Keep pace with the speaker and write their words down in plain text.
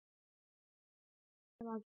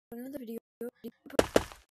another video.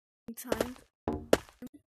 Time.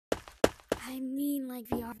 I mean, like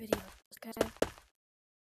VR videos. Okay.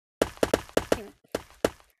 Anyway,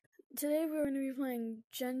 today we're going to be playing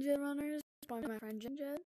JenJed Runners by my friend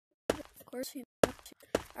JenJed. Of course, you know,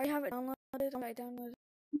 I already have it downloaded. I downloaded.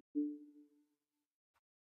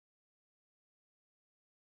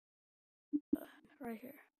 Right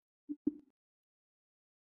here.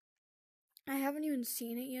 I haven't even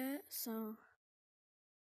seen it yet, so.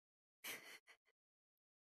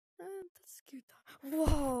 That's cute.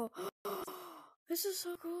 Whoa! This is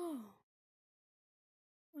so cool.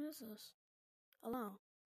 What is this? Allow.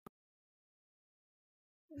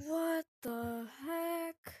 What the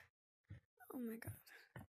heck? Oh my god.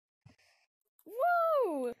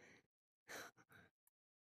 Whoa!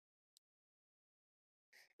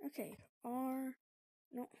 Okay, R.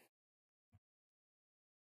 No.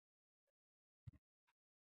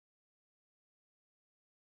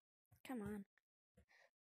 Come on.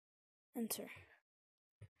 Enter.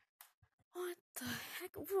 What the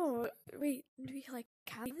heck? Whoa, wait, do we like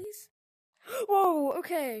copy these? Whoa,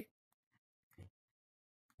 okay.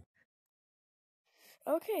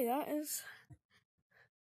 Okay, that is.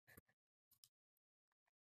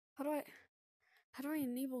 How do I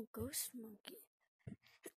enable Ghost Monkey?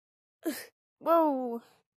 Whoa!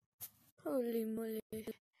 Holy moly.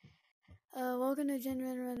 Welcome to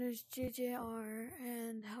JenJed Runners JJR,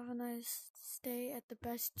 and have a nice stay at the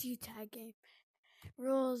best G-Tag game.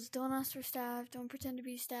 Rules: don't ask for staff, don't pretend to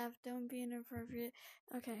be staff, don't be inappropriate.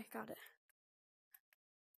 Okay, got it.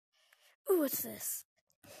 Ooh, what's this?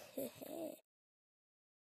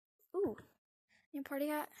 Ooh, new party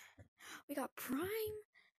hat. We got Prime.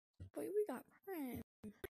 Boy, we got Prime.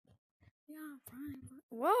 We got Prime.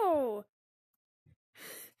 Whoa!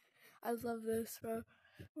 I love this, bro.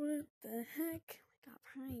 What the heck? We got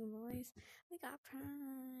Prime, boys. We got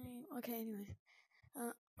Prime. Okay, anyway.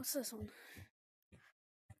 What's this one?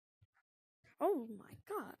 Oh my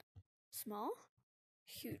god. Small?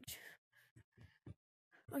 Huge.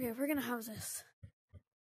 Okay, we're gonna have this.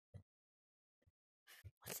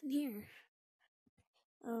 What's in here?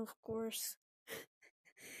 Oh, of course.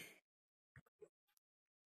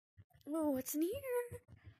 Oh, what's in here?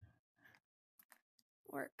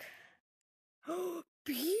 Work. Oh,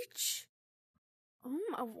 beach? Oh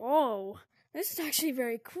my, whoa. This is actually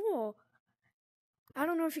very cool. I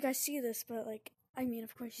don't know if you guys see this, but like, I mean,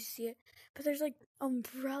 of course you see it. But there's like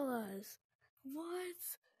umbrellas. What?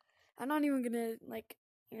 I'm not even gonna, like,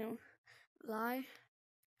 you know, lie.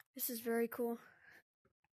 This is very cool.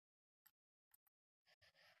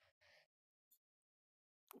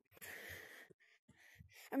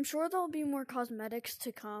 I'm sure there'll be more cosmetics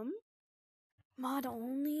to come. Mod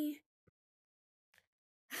only.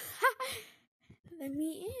 Let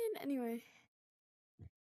me in. Anyway.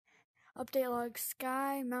 Update log: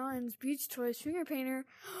 sky, mountains, beach toys, finger painter.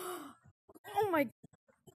 Oh my.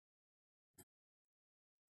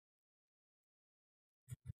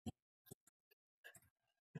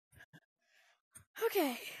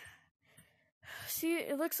 Okay. See,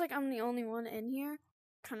 it looks like I'm the only one in here.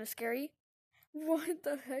 Kind of scary. What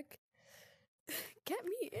the heck? Get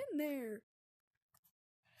me in there.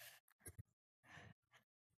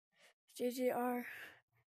 JJR.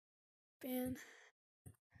 Ban.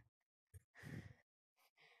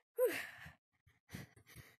 Whew.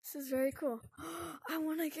 This is very cool. I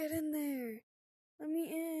want to get in there. Let me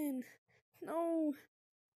in. No.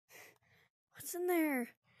 What's in there?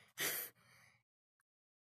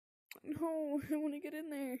 No, I want to get in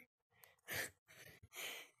there.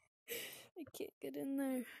 I can't get in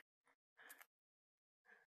there.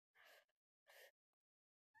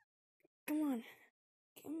 Come on.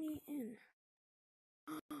 Get me in.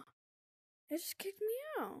 It just kicked me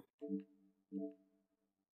out.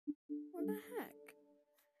 What the heck?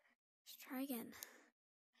 Let's try again.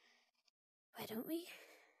 Why don't we?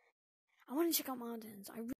 I want to check out mountains.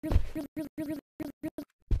 I really.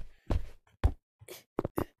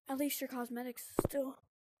 At least your cosmetics still.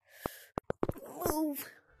 Move.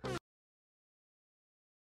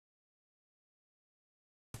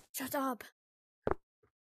 Shut up.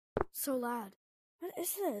 So loud. What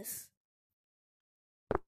is this?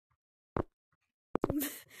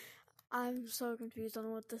 I'm so confused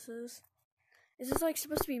on what this is. Is this like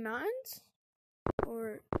supposed to be mountains?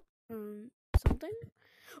 Or something?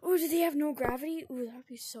 Oh, do they have no gravity? Ooh, that'd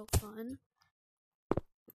be so fun.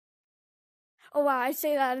 Oh wow, I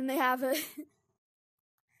say that and they have it.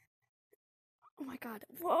 Oh my god.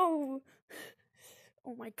 Whoa.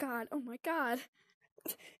 Oh my god. Oh my god.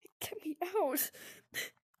 Get me out.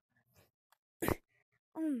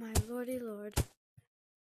 Oh my lordy lord.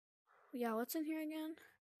 Yeah, what's in here again?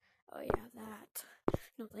 Oh yeah, that.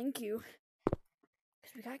 No, thank you.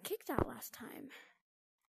 Because we got kicked out last time.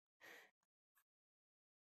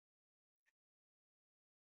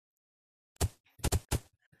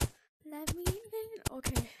 Let me in.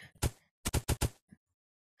 Okay.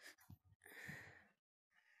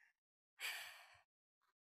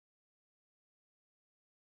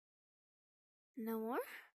 No more?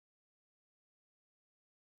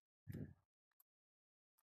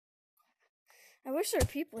 I wish there were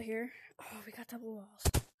people here. Oh, we got double walls.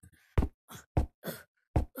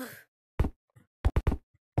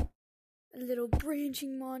 A little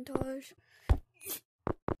branching montage.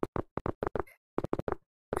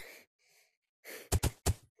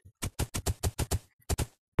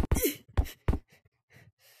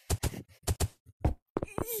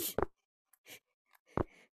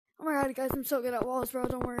 Oh my god, guys, I'm so good at walls, bro.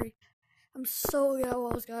 Don't worry. I'm so good at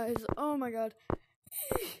walls, guys. Oh my god.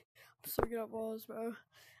 I'm so good at walls, bro.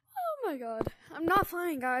 Oh my god. I'm not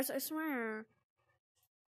flying, guys. I swear.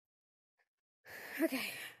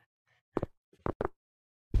 Okay.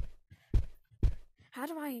 How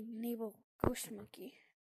do I enable Ghost Monkey?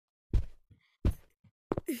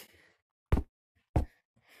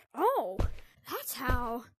 Oh, that's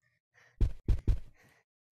how.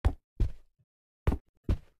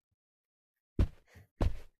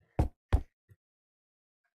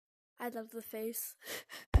 I love the face.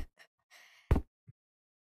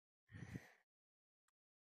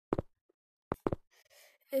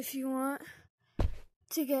 If you want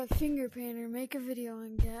to get finger painter, make a video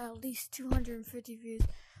and get at least 250 views,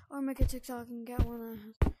 or make a TikTok and get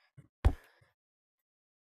one.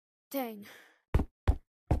 Dang.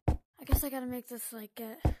 I guess I gotta make this like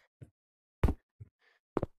get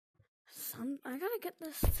some. I gotta get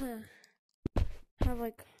this to have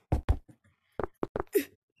like.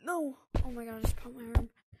 No! Oh my god, I just caught my arm.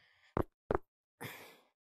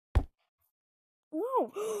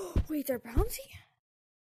 Whoa! Wait, they're bouncy?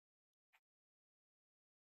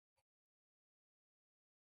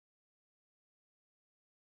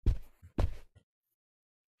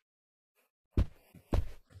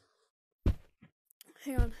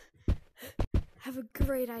 Hang on. I have a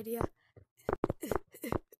great idea.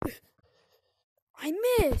 I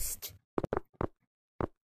missed!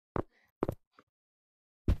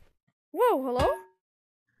 Whoa, hello?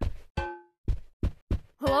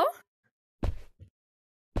 Hello?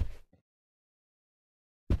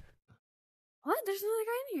 What? There's another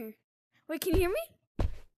guy in here. Wait, can you hear me?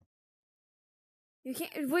 You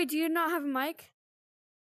can't. Wait, do you not have a mic?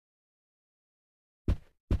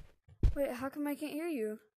 Wait, how come I can't hear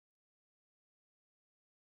you?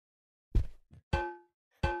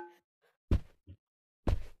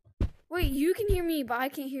 Wait, you can hear me, but I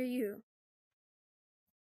can't hear you.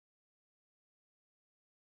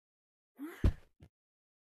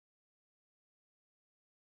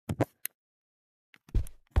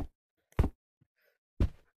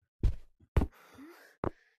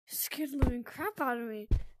 Scared the living crap out of me.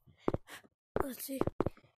 Let's see.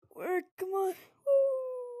 Work, come on.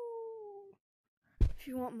 Woo. If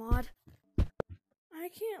you want mod. I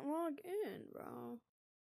can't log in, bro.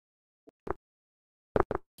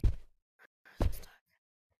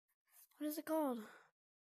 What is it called?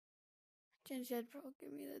 JenJed, bro,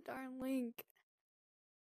 give me the darn link.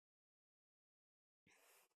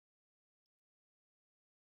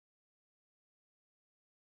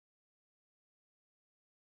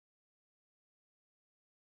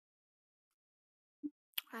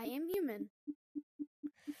 I am human.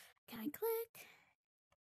 Can I click?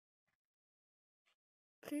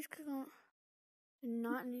 Please click on.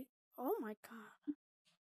 Not need. Oh my god.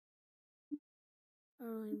 I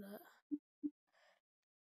don't like that.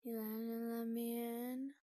 You let me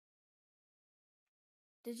in.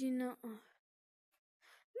 Did you know?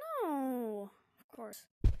 No. Of course.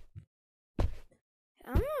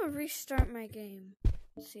 I'm gonna restart my game.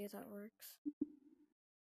 See if that works.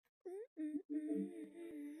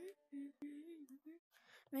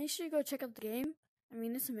 Make sure you go check out the game. I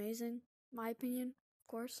mean, it's amazing. My opinion, of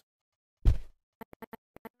course.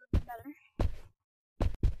 Better.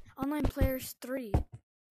 Online Players 3.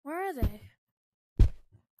 Where are they?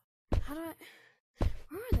 How do I...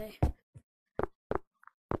 Where are they?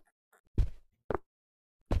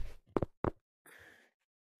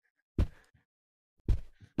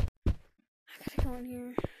 I gotta go in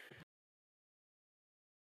here.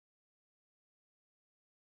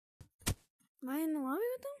 Am I in the lobby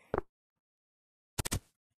with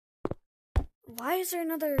them? Why is there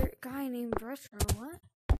another guy named Retro? What?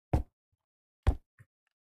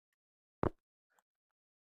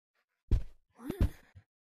 What?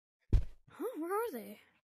 Huh? Where are they?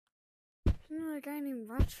 a guy named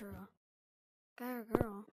Retro. Guy or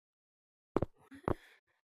girl? What?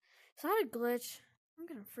 Is that a glitch? I'm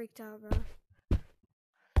getting freaked out, bro.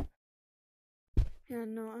 Yeah,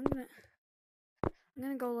 no, I'm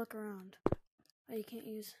gonna go look around. Oh, you can't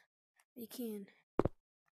use. You can.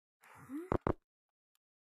 Huh?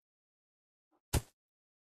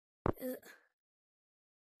 Is it?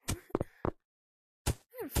 What? I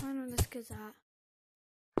gotta find where this kid's at.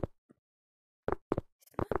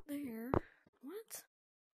 He's not there. What?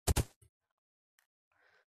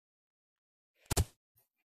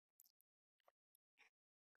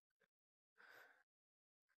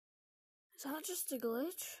 Is that just a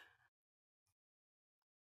glitch?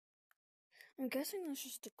 I'm guessing that's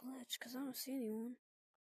just a glitch, because I don't see anyone.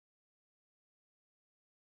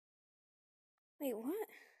 Wait, what?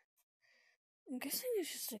 I'm guessing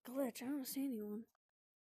it's just a glitch. I don't see anyone.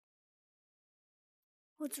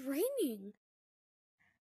 Oh, it's raining.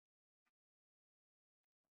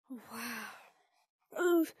 Oh, wow.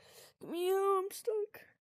 Oh, get me out. I'm stuck.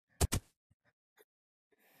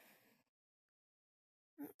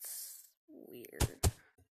 That's weird.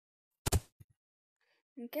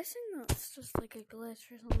 I'm guessing that's just like a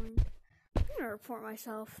glitch or something. I'm gonna report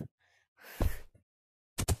myself.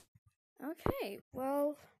 Okay,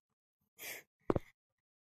 well,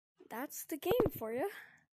 that's the game for you.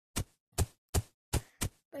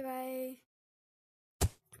 Bye bye.